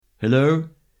Hello,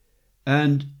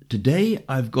 and today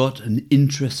I've got an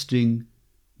interesting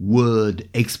word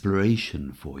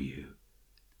exploration for you.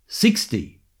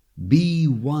 60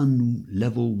 B1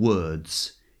 level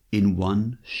words in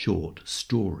one short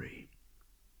story.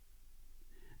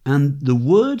 And the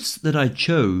words that I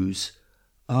chose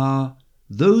are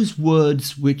those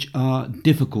words which are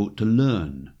difficult to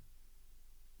learn.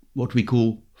 What we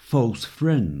call false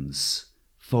friends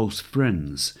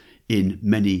in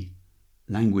many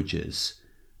languages,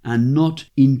 and not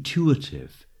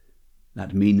intuitive.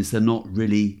 That means they're not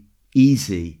really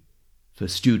easy for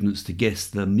students to guess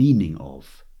the meaning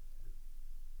of.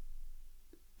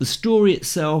 The story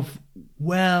itself,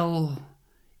 well,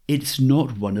 it's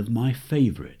not one of my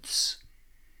favourites.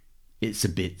 It's a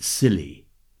bit silly,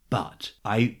 but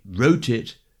I wrote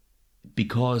it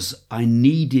because I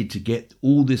needed to get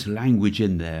all this language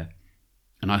in there,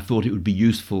 and I thought it would be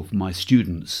useful for my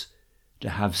students to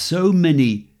have so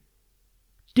many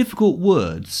difficult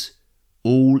words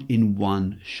all in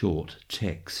one short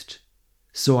text.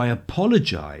 So I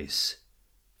apologise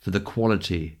for the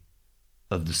quality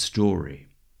of the story.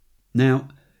 Now,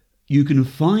 you can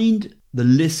find the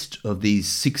list of these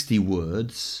 60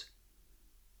 words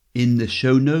in the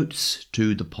show notes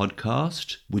to the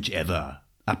podcast, whichever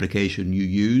application you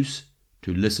use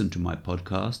to listen to my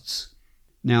podcasts.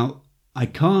 Now, I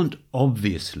can't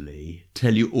obviously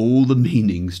tell you all the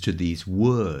meanings to these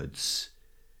words,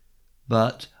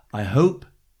 but I hope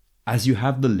as you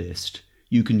have the list,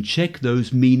 you can check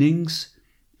those meanings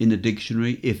in the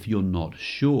dictionary if you're not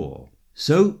sure.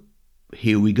 So,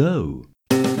 here we go.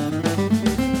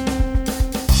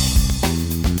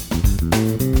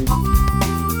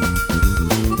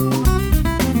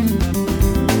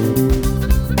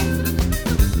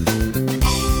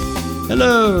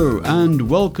 Hello and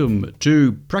welcome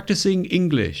to Practicing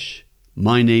English.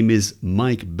 My name is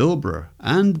Mike Bilbrough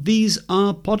and these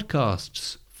are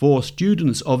podcasts for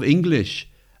students of English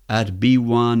at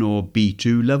B1 or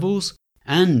B2 levels.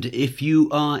 And if you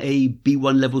are a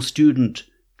B1 level student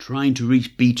trying to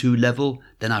reach B2 level,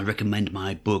 then I recommend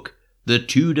my book, The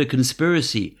Tudor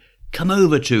Conspiracy. Come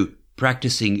over to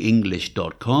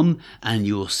practicingenglish.com and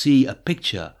you'll see a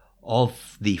picture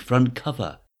of the front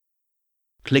cover.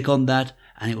 Click on that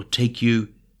and it will take you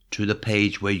to the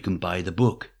page where you can buy the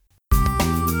book.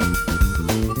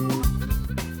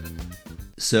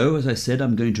 So, as I said,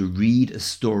 I'm going to read a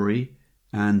story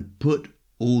and put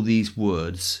all these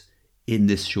words in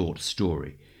this short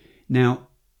story. Now,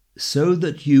 so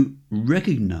that you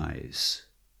recognize,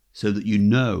 so that you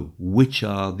know which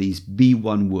are these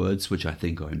B1 words which I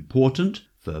think are important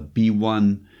for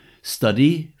B1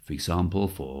 study, for example,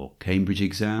 for Cambridge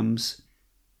exams.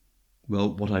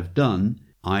 Well, what I've done,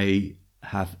 I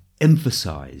have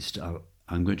emphasized,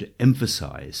 I'm going to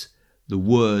emphasize the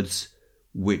words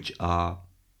which are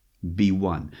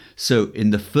B1. So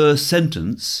in the first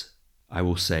sentence, I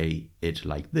will say it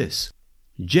like this.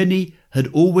 Jenny had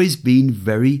always been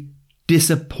very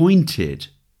disappointed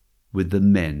with the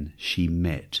men she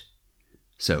met.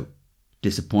 So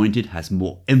disappointed has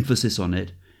more emphasis on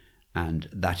it, and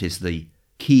that is the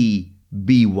key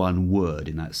B1 word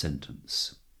in that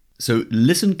sentence. So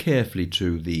listen carefully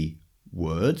to the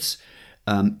words.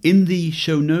 In the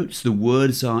show notes, the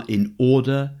words are in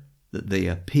order that they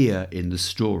appear in the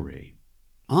story.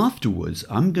 Afterwards,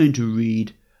 I'm going to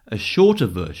read a shorter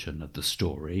version of the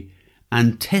story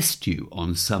and test you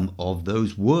on some of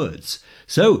those words.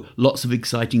 So, lots of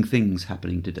exciting things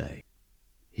happening today.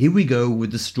 Here we go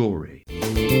with the story.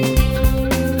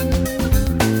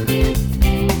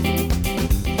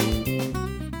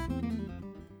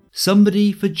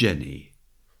 Somebody for Jenny,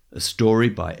 a story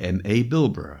by M.A.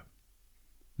 Bilbrough.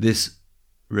 This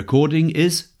recording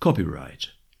is copyright.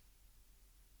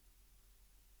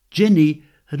 Jenny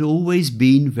had always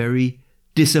been very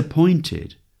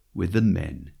disappointed with the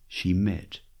men she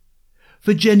met.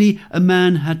 For Jenny, a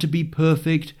man had to be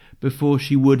perfect before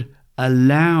she would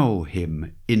allow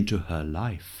him into her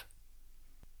life.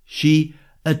 She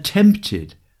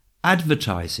attempted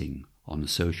advertising on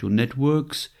social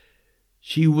networks.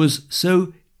 She was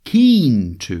so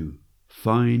keen to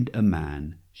find a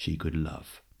man she could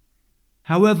love.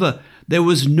 However, there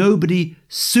was nobody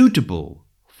suitable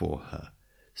for her,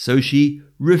 so she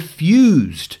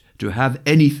refused to have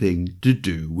anything to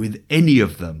do with any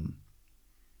of them.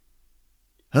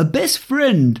 Her best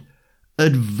friend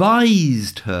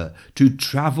advised her to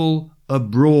travel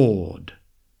abroad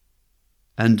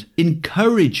and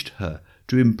encouraged her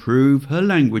to improve her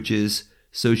languages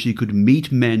so she could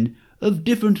meet men of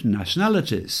different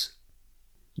nationalities.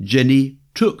 Jenny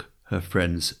took her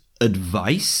friend's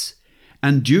advice,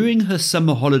 and during her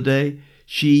summer holiday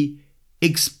she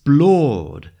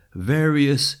explored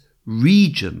various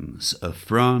regions of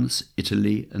France,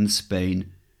 Italy, and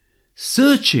Spain,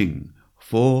 searching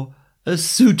for a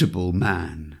suitable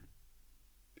man.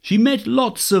 She met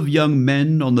lots of young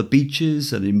men on the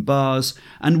beaches and in bars,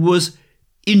 and was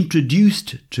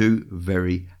introduced to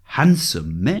very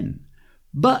handsome men,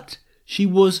 but she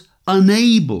was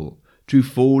unable to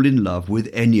fall in love with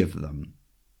any of them.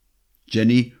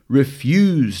 Jenny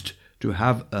refused to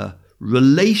have a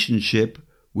relationship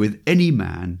with any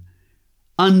man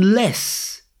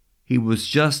unless he was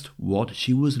just what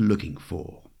she was looking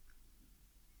for.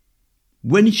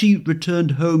 When she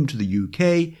returned home to the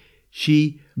UK,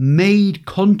 she made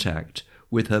contact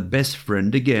with her best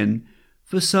friend again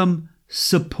for some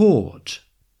support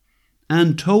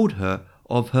and told her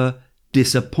of her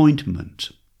disappointment.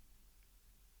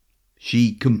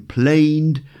 She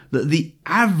complained that the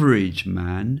average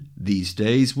man these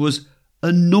days was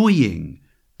annoying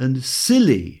and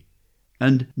silly,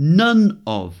 and none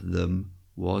of them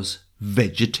was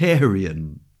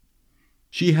vegetarian.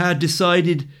 She had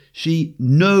decided she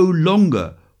no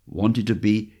longer wanted to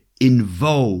be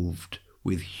involved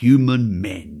with human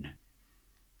men.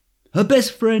 Her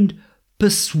best friend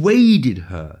persuaded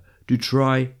her to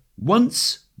try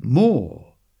once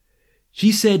more.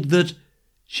 She said that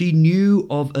she knew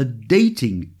of a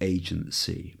dating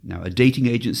agency. Now, a dating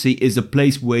agency is a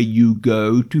place where you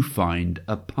go to find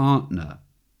a partner,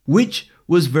 which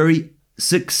was very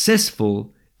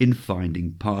successful in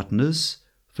finding partners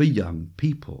for young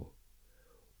people.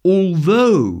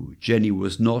 Although Jenny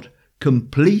was not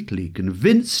completely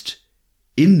convinced,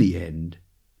 in the end,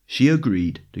 she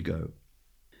agreed to go.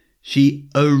 She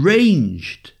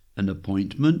arranged an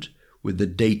appointment with the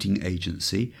dating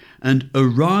agency and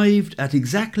arrived at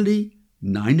exactly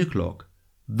 9 o'clock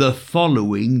the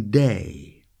following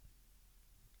day.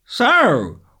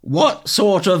 "So, what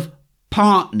sort of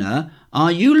partner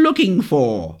are you looking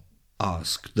for?"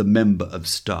 asked the member of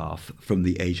staff from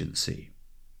the agency.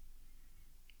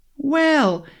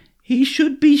 "Well, he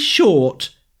should be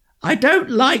short. I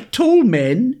don't like tall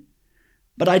men,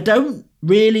 but I don't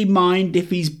really mind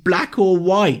if he's black or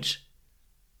white.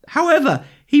 However,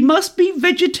 he must be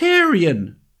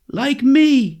vegetarian, like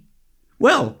me.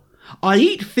 Well, I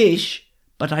eat fish,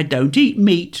 but I don't eat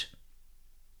meat."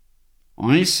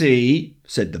 "I see,"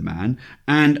 said the man.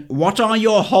 "And what are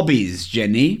your hobbies,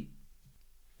 Jenny?"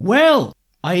 "Well,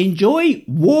 I enjoy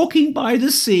walking by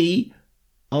the sea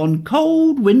on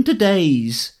cold winter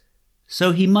days,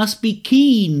 so he must be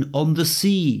keen on the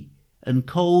sea and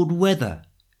cold weather,"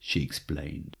 she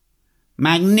explained.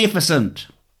 "Magnificent,"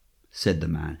 said the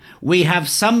man. "We have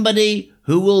somebody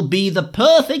who will be the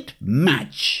perfect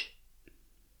match."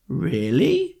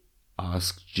 "Really?"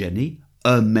 asked Jenny,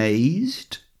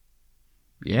 amazed.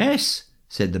 "Yes,"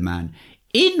 said the man.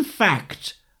 "In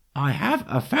fact, I have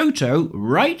a photo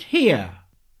right here."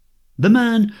 The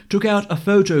man took out a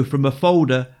photo from a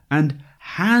folder and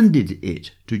handed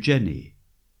it to Jenny.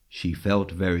 She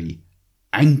felt very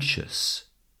anxious.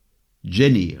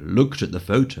 Jenny looked at the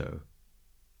photo.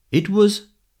 It was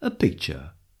a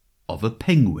picture of a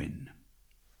penguin.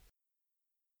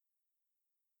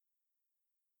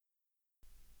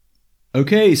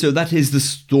 Okay, so that is the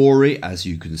story. As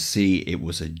you can see, it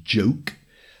was a joke.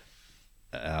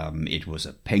 It was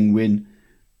a penguin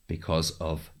because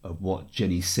of what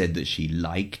Jenny said that she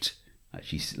liked.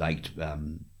 She liked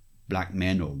black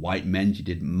men or white men. She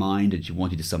didn't mind, and she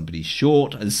wanted somebody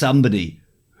short and somebody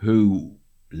who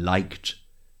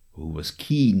was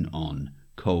keen on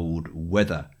cold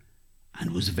weather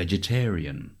and was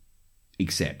vegetarian,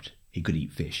 except he could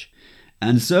eat fish.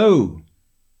 And so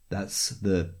that's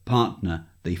the partner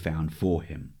they found for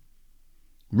him.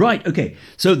 Right, okay,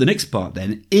 so the next part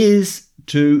then is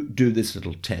to do this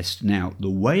little test. Now, the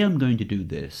way I'm going to do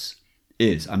this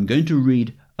is I'm going to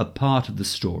read a part of the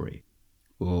story,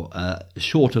 or a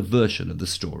shorter version of the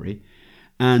story,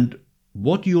 and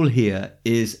what you'll hear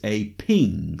is a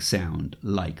ping sound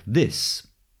like this.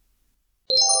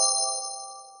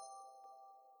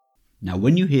 Now,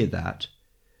 when you hear that,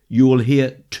 you will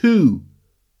hear two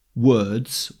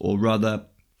words, or rather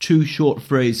two short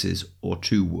phrases or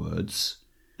two words,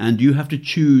 and you have to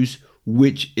choose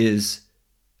which is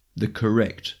the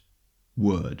correct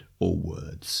word or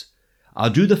words. I'll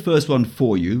do the first one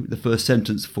for you, the first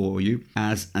sentence for you,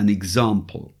 as an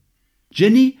example.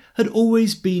 Jenny had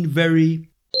always been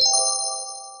very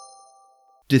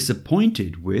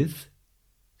disappointed with,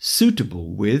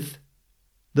 suitable with,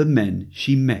 the men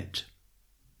she met.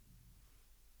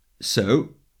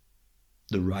 So,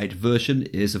 the right version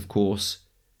is, of course,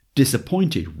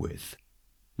 disappointed with,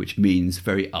 which means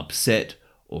very upset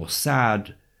or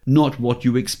sad not what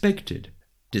you expected.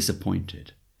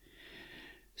 Disappointed.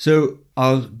 So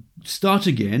I'll start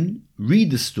again,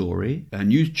 read the story,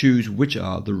 and you choose which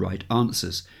are the right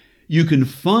answers. You can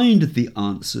find the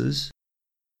answers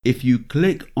if you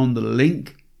click on the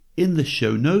link in the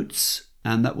show notes,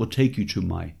 and that will take you to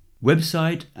my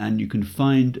website, and you can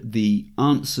find the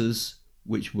answers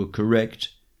which were correct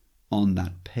on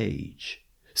that page.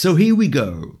 So here we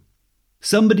go.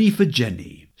 Somebody for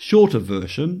Jenny, shorter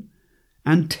version,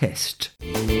 and test.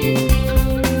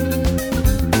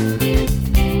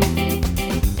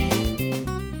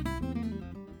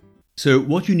 So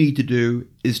what you need to do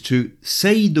is to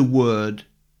say the word,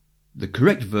 the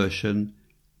correct version,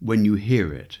 when you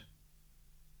hear it.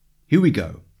 Here we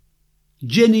go.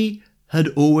 Jenny had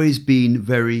always been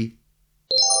very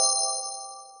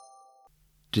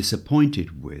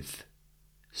disappointed with,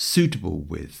 suitable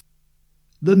with,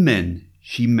 the men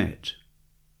she met.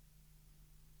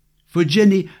 For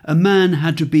Jenny, a man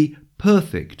had to be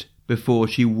perfect before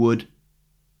she would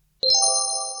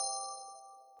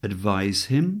advise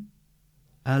him,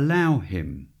 allow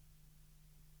him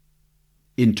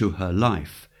into her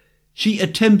life. She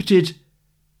attempted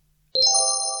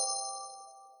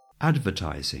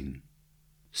advertising,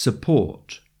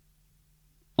 support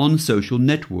on social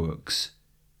networks.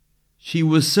 She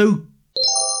was so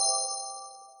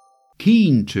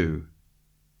keen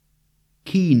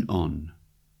on,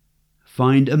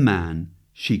 find a man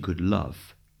she could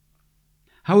love.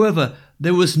 However,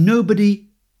 there was nobody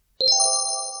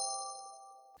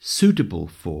suitable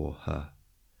for her,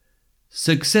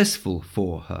 successful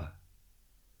for her,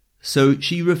 so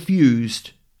she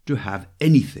refused to have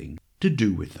anything to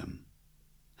do with them.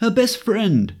 Her best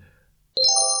friend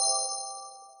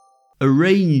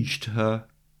arranged her,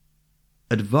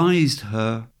 advised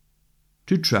her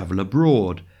to travel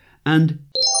abroad, and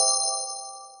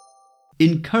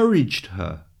encouraged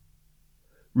her,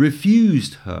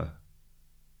 refused her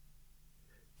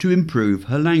to improve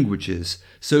her languages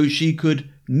so she could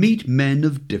meet men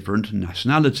of different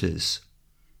nationalities.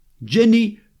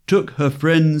 Jenny took her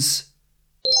friend's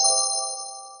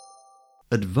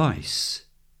advice,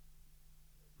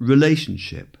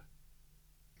 relationship,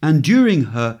 and during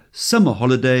her summer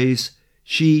holidays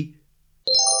she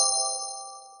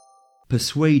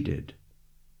persuaded,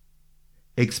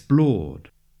 explored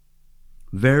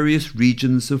various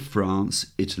regions of France,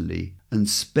 Italy, and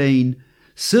Spain,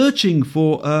 searching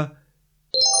for a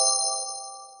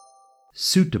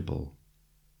suitable,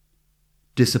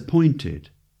 disappointed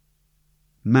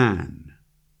man.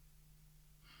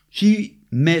 She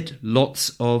met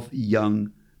lots of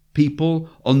young people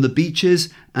on the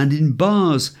beaches and in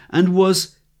bars and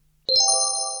was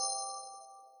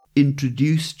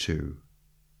introduced to,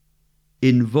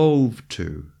 involved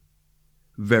to,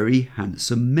 very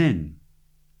handsome men.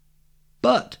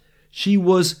 But she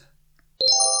was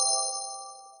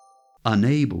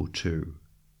unable to,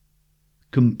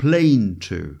 complain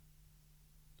to,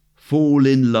 fall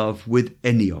in love with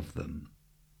any of them.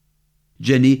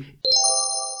 Jenny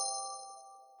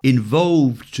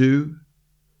involved to,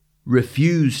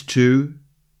 refused to,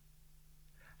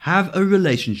 have a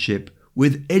relationship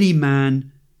with any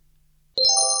man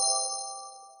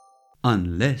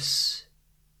unless,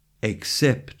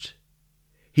 except,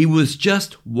 he was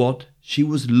just what she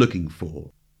was looking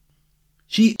for.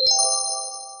 She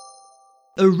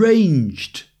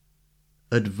arranged,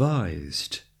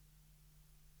 advised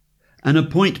an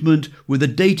appointment with a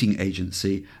dating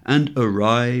agency and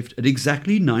arrived at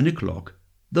exactly 9 o'clock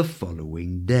the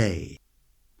following day.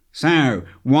 "So,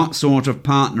 what sort of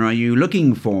partner are you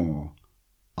looking for?"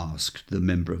 asked the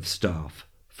member of staff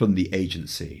from the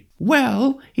agency.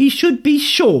 "Well, he should be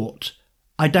short.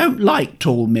 I don't like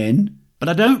tall men, but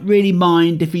I don't really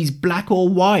mind if he's black or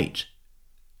white.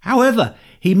 However,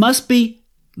 he must be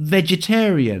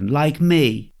vegetarian like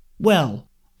me. Well,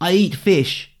 I eat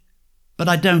fish, but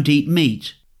I don't eat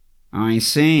meat." "I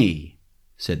see,"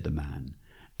 said the man.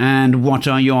 "And what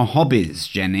are your hobbies,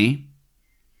 Jenny?"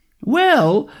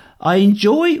 "Well, I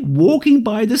enjoy walking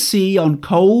by the sea on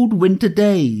cold winter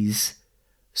days.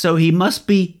 So he must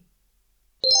be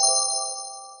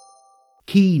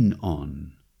keen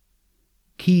on,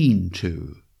 keen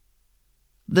to,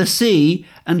 the sea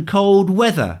and cold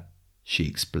weather," she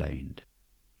explained.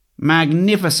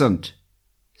 "Magnificent,"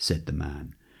 said the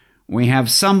man. "We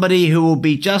have somebody who will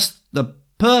be just the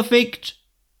perfect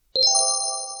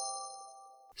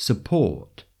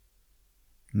support,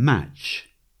 match."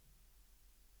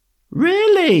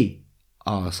 "Really?"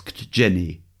 asked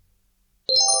Jenny,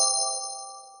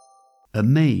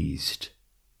 amazed,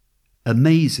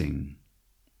 amazing.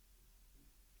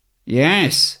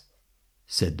 "Yes,"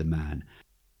 said the man.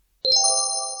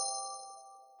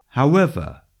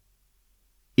 However,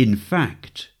 in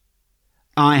fact,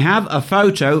 I have a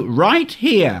photo right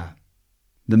here.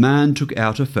 the man took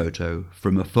out a photo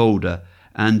from a folder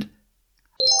and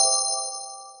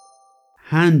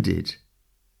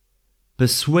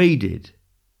persuaded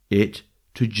it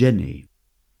to Jenny.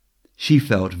 She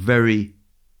felt very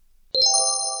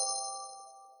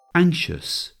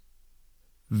anxious,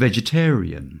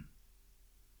 vegetarian.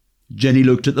 Jenny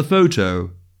looked at the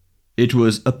photo. It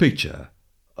was a picture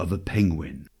of a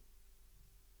penguin.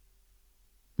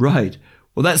 Right,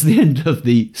 well that's the end of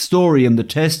the story and the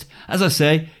test. As I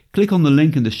say, click on the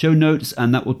link in the show notes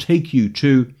and that will take you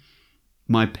to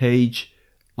my page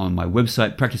on my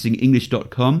website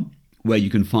practisingenglish.com where you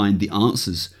can find the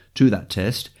answers to that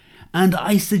test. And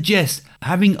I suggest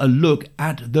having a look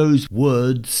at those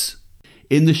words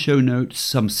in the show notes,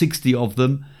 some 60 of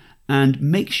them, and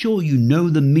make sure you know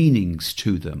the meanings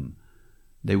to them.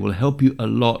 They will help you a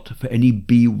lot for any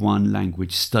B1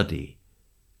 language study.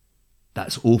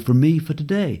 That's all from me for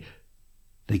today.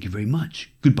 Thank you very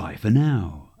much. Goodbye for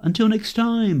now. Until next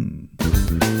time.